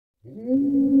I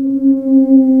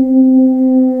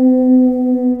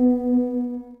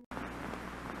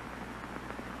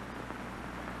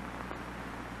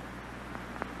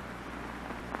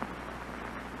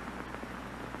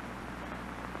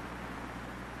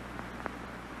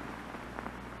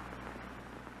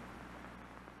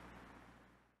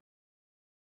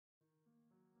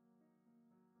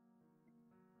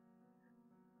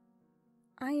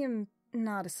am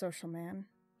not a social man,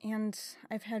 and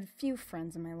I've had few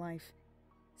friends in my life.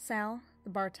 Sal, the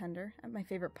bartender at my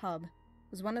favorite pub,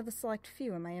 was one of the select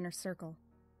few in my inner circle.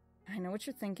 I know what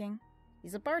you're thinking.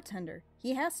 He's a bartender.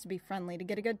 He has to be friendly to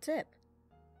get a good tip.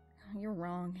 You're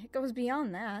wrong. It goes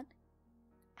beyond that.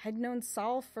 I'd known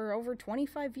Sal for over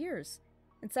 25 years,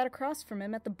 and sat across from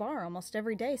him at the bar almost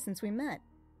every day since we met.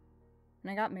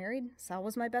 When I got married, Sal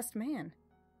was my best man.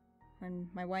 When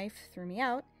my wife threw me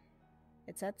out,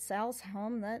 it's at Sal's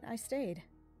home that I stayed.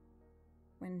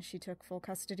 When she took full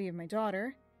custody of my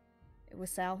daughter, it was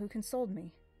Sal who consoled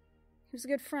me. He was a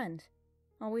good friend,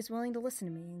 always willing to listen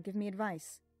to me and give me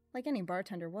advice, like any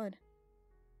bartender would.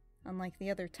 Unlike the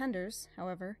other tenders,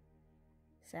 however,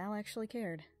 Sal actually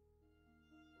cared.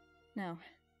 Now,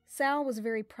 Sal was a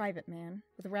very private man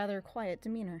with a rather quiet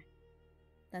demeanor.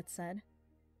 That said,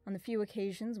 on the few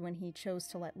occasions when he chose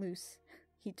to let loose,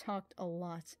 he talked a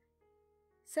lot.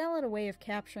 Sal had a way of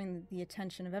capturing the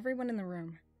attention of everyone in the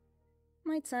room.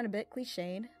 Might sound a bit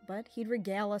cliched, but he'd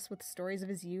regale us with stories of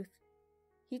his youth.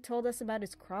 He told us about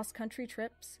his cross-country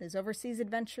trips, his overseas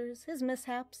adventures, his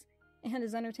mishaps, and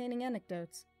his entertaining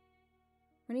anecdotes.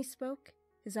 When he spoke,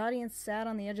 his audience sat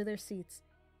on the edge of their seats,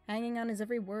 hanging on his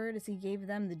every word as he gave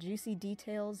them the juicy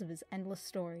details of his endless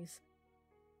stories.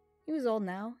 He was old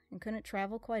now, and couldn't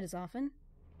travel quite as often.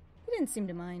 He didn't seem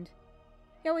to mind.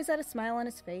 He always had a smile on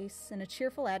his face and a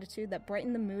cheerful attitude that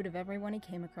brightened the mood of everyone he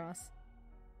came across.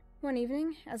 One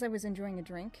evening, as I was enjoying a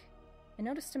drink, I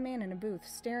noticed a man in a booth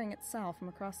staring at Sal from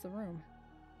across the room.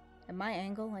 At my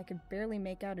angle, I could barely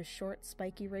make out his short,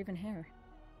 spiky raven hair.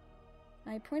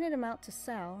 I pointed him out to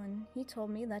Sal, and he told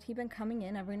me that he'd been coming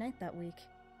in every night that week,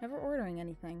 never ordering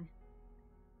anything.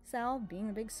 Sal, being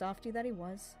the big softy that he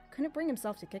was, couldn't bring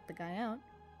himself to kick the guy out.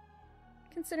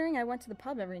 Considering I went to the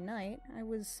pub every night, I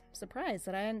was surprised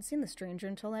that I hadn't seen the stranger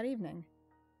until that evening.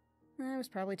 I was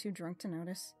probably too drunk to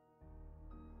notice.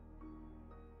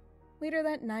 Later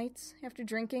that night, after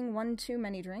drinking one too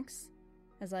many drinks,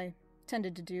 as I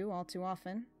tended to do all too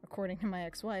often, according to my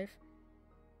ex-wife,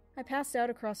 I passed out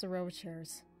across a row of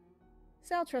chairs.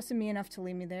 Sal trusted me enough to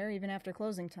leave me there even after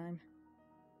closing time.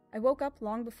 I woke up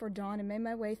long before dawn and made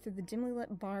my way through the dimly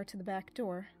lit bar to the back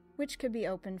door, which could be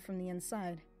opened from the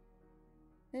inside.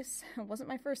 This wasn't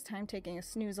my first time taking a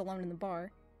snooze alone in the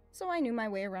bar, so I knew my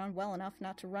way around well enough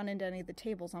not to run into any of the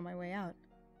tables on my way out.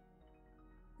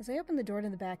 As I opened the door to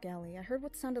the back alley, I heard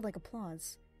what sounded like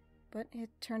applause, but it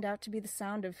turned out to be the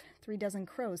sound of 36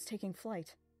 crows taking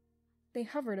flight. They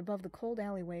hovered above the cold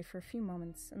alleyway for a few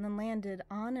moments, and then landed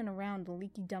on and around the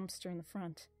leaky dumpster in the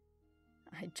front.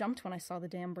 I jumped when I saw the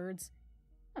damn birds.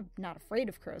 I'm not afraid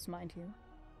of crows, mind you.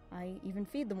 I even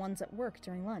feed the ones at work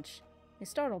during lunch. They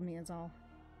startled me, is all.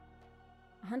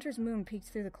 A hunter's moon peeked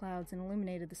through the clouds and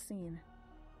illuminated the scene.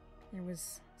 There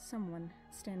was someone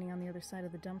standing on the other side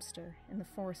of the dumpster in the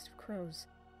forest of crows.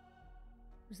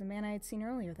 It was the man I had seen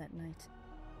earlier that night.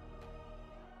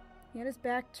 He had his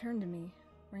back turned to me,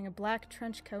 wearing a black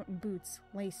trench coat and boots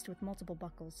laced with multiple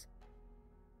buckles.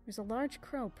 There was a large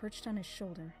crow perched on his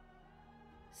shoulder.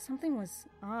 Something was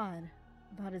odd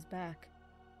about his back.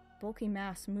 A bulky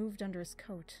mass moved under his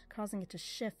coat, causing it to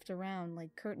shift around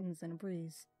like curtains in a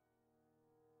breeze.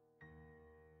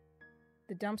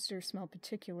 The dumpster smelled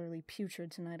particularly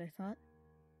putrid tonight, I thought.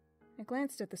 I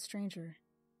glanced at the stranger,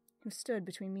 who stood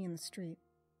between me and the street.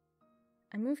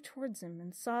 I moved towards him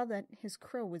and saw that his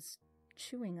crow was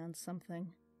chewing on something.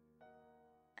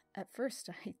 At first,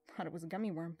 I thought it was a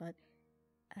gummy worm, but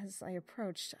as I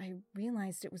approached, I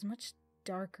realized it was much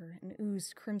darker and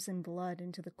oozed crimson blood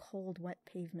into the cold, wet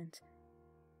pavement.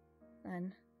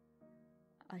 Then,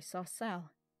 I saw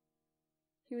Sal.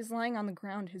 He was lying on the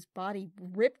ground, his body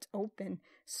ripped open,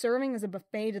 serving as a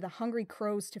buffet to the hungry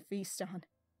crows to feast on.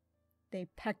 They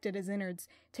pecked at his innards,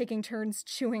 taking turns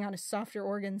chewing on his softer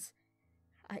organs.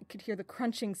 I could hear the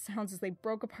crunching sounds as they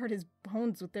broke apart his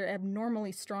bones with their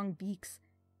abnormally strong beaks.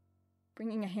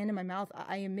 Bringing a hand in my mouth,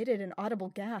 I emitted an audible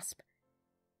gasp.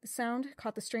 The sound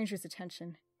caught the stranger's attention,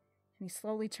 and he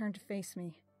slowly turned to face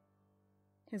me.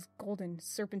 His golden,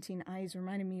 serpentine eyes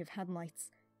reminded me of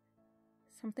headlights.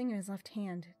 Something in his left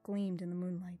hand gleamed in the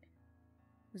moonlight.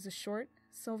 It was a short,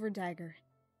 silver dagger,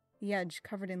 the edge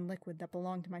covered in liquid that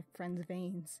belonged to my friend's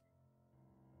veins.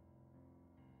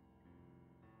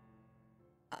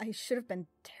 I should have been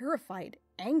terrified,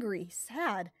 angry,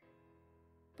 sad.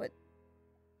 But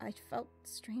I felt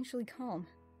strangely calm.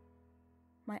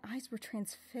 My eyes were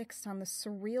transfixed on the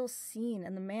surreal scene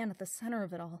and the man at the center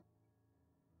of it all.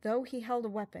 Though he held a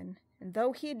weapon, and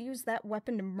though he had used that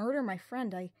weapon to murder my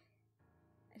friend, I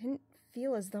didn't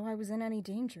feel as though I was in any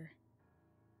danger.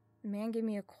 The man gave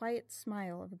me a quiet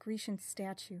smile of a Grecian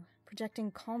statue,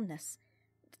 projecting calmness,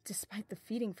 despite the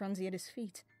feeding frenzy at his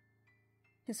feet.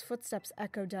 His footsteps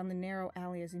echoed down the narrow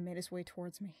alley as he made his way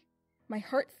towards me. My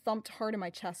heart thumped hard in my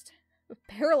chest.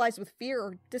 Paralyzed with fear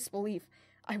or disbelief,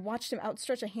 I watched him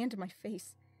outstretch a hand to my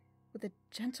face, with a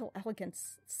gentle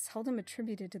elegance seldom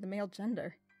attributed to the male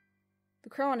gender. The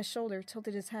crow on his shoulder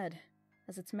tilted his head,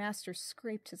 as its master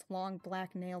scraped his long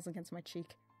black nails against my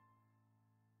cheek.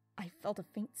 I felt a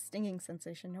faint stinging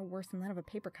sensation, no worse than that of a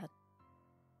paper cut.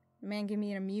 The man gave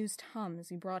me an amused hum as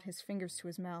he brought his fingers to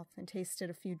his mouth and tasted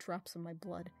a few drops of my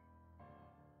blood.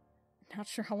 Not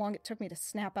sure how long it took me to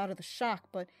snap out of the shock,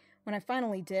 but when I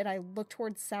finally did, I looked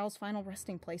towards Sal's final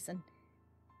resting place and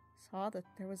saw that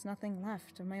there was nothing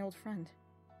left of my old friend.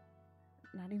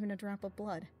 Not even a drop of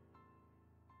blood.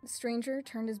 The stranger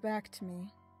turned his back to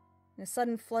me, and a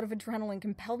sudden flood of adrenaline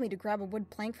compelled me to grab a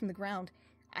wood plank from the ground.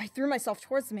 I threw myself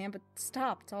towards the man, but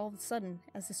stopped all of a sudden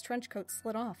as his trench coat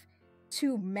slid off.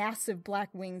 2 massive black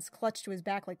wings clutched to his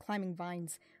back like climbing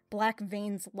vines. Black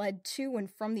veins led to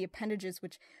and from the appendages,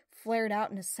 which flared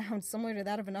out in a sound similar to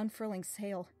that of an unfurling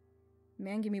sail. The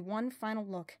man gave me one final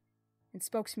look and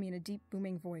spoke to me in a deep,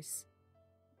 booming voice.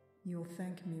 "You'll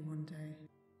thank me one day,"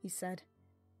 he said.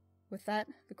 With that,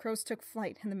 the crows took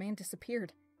flight and the man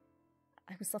disappeared.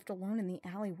 I was left alone in the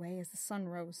alleyway as the sun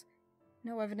rose.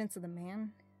 No evidence of the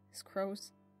man, his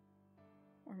crows,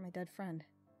 or my dead friend.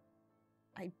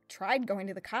 I tried going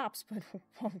to the cops, but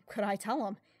what could I tell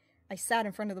them? I sat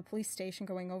in front of the police station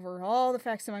going over all the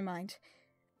facts in my mind.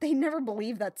 They'd never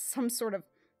believe that some sort of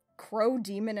crow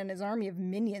demon and his army of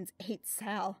minions ate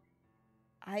Sal.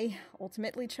 I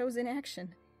ultimately chose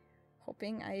inaction,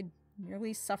 hoping I'd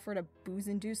merely suffered a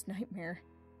booze-induced nightmare.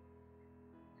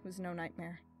 It was no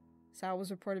nightmare. Sal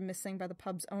was reported missing by the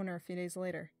pub's owner a few days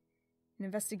later. An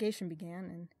investigation began,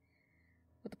 and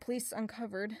what the police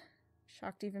uncovered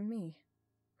shocked even me,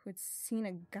 who had seen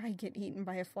a guy get eaten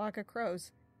by a flock of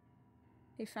crows.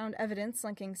 They found evidence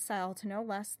linking Sal to no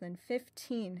less than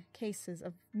 15 cases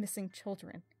of missing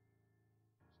children.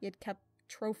 He had kept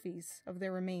trophies of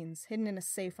their remains hidden in a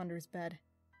safe under his bed.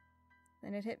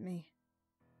 Then it hit me.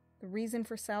 The reason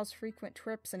for Sal's frequent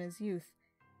trips in his youth.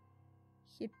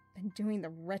 He had been doing the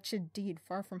wretched deed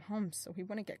far from home so he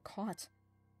wouldn't get caught.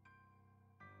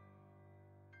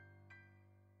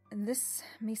 And this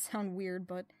may sound weird,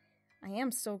 but I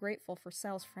am still grateful for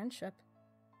Sal's friendship.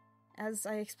 As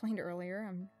I explained earlier,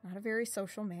 I'm not a very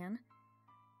social man.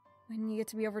 When you get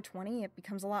to be over 20, it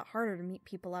becomes a lot harder to meet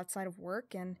people outside of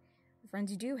work, and the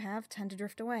friends you do have tend to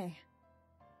drift away.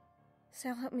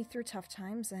 Sal helped me through tough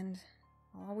times, and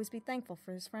I'll always be thankful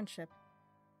for his friendship.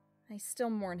 I still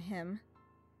mourn him,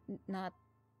 not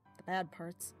the bad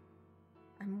parts.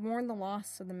 I mourn the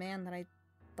loss of the man that I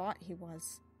thought he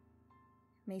was.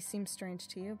 It may seem strange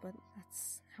to you, but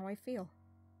that's how I feel.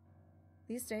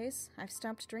 These days, I've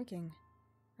stopped drinking.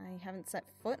 I haven't set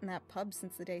foot in that pub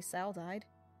since the day Sal died.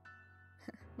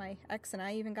 My ex and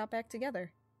I even got back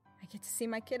together. I get to see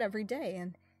my kid every day,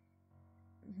 and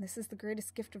this is the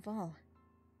greatest gift of all.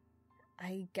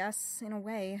 I guess, in a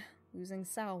way, losing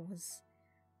Sal was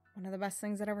one of the best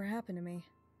things that ever happened to me.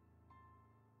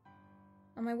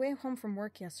 On my way home from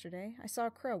work yesterday, I saw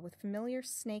a crow with familiar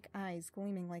snake eyes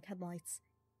gleaming like headlights.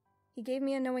 He gave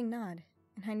me a knowing nod,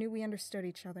 and I knew we understood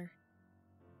each other.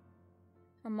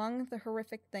 Among the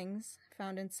horrific things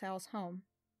found in Sal's home,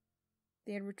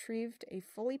 they had retrieved a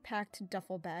fully packed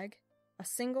duffel bag, a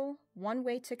single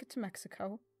one-way ticket to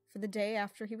Mexico for the day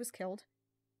after he was killed,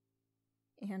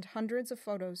 and hundreds of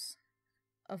photos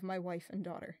of my wife and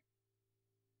daughter.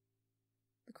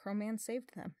 The crow man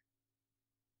saved them.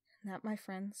 And that, my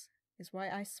friends, is why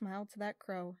I smiled to that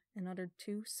crow and uttered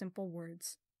 2 simple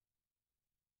words.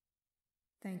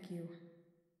 "Thank you."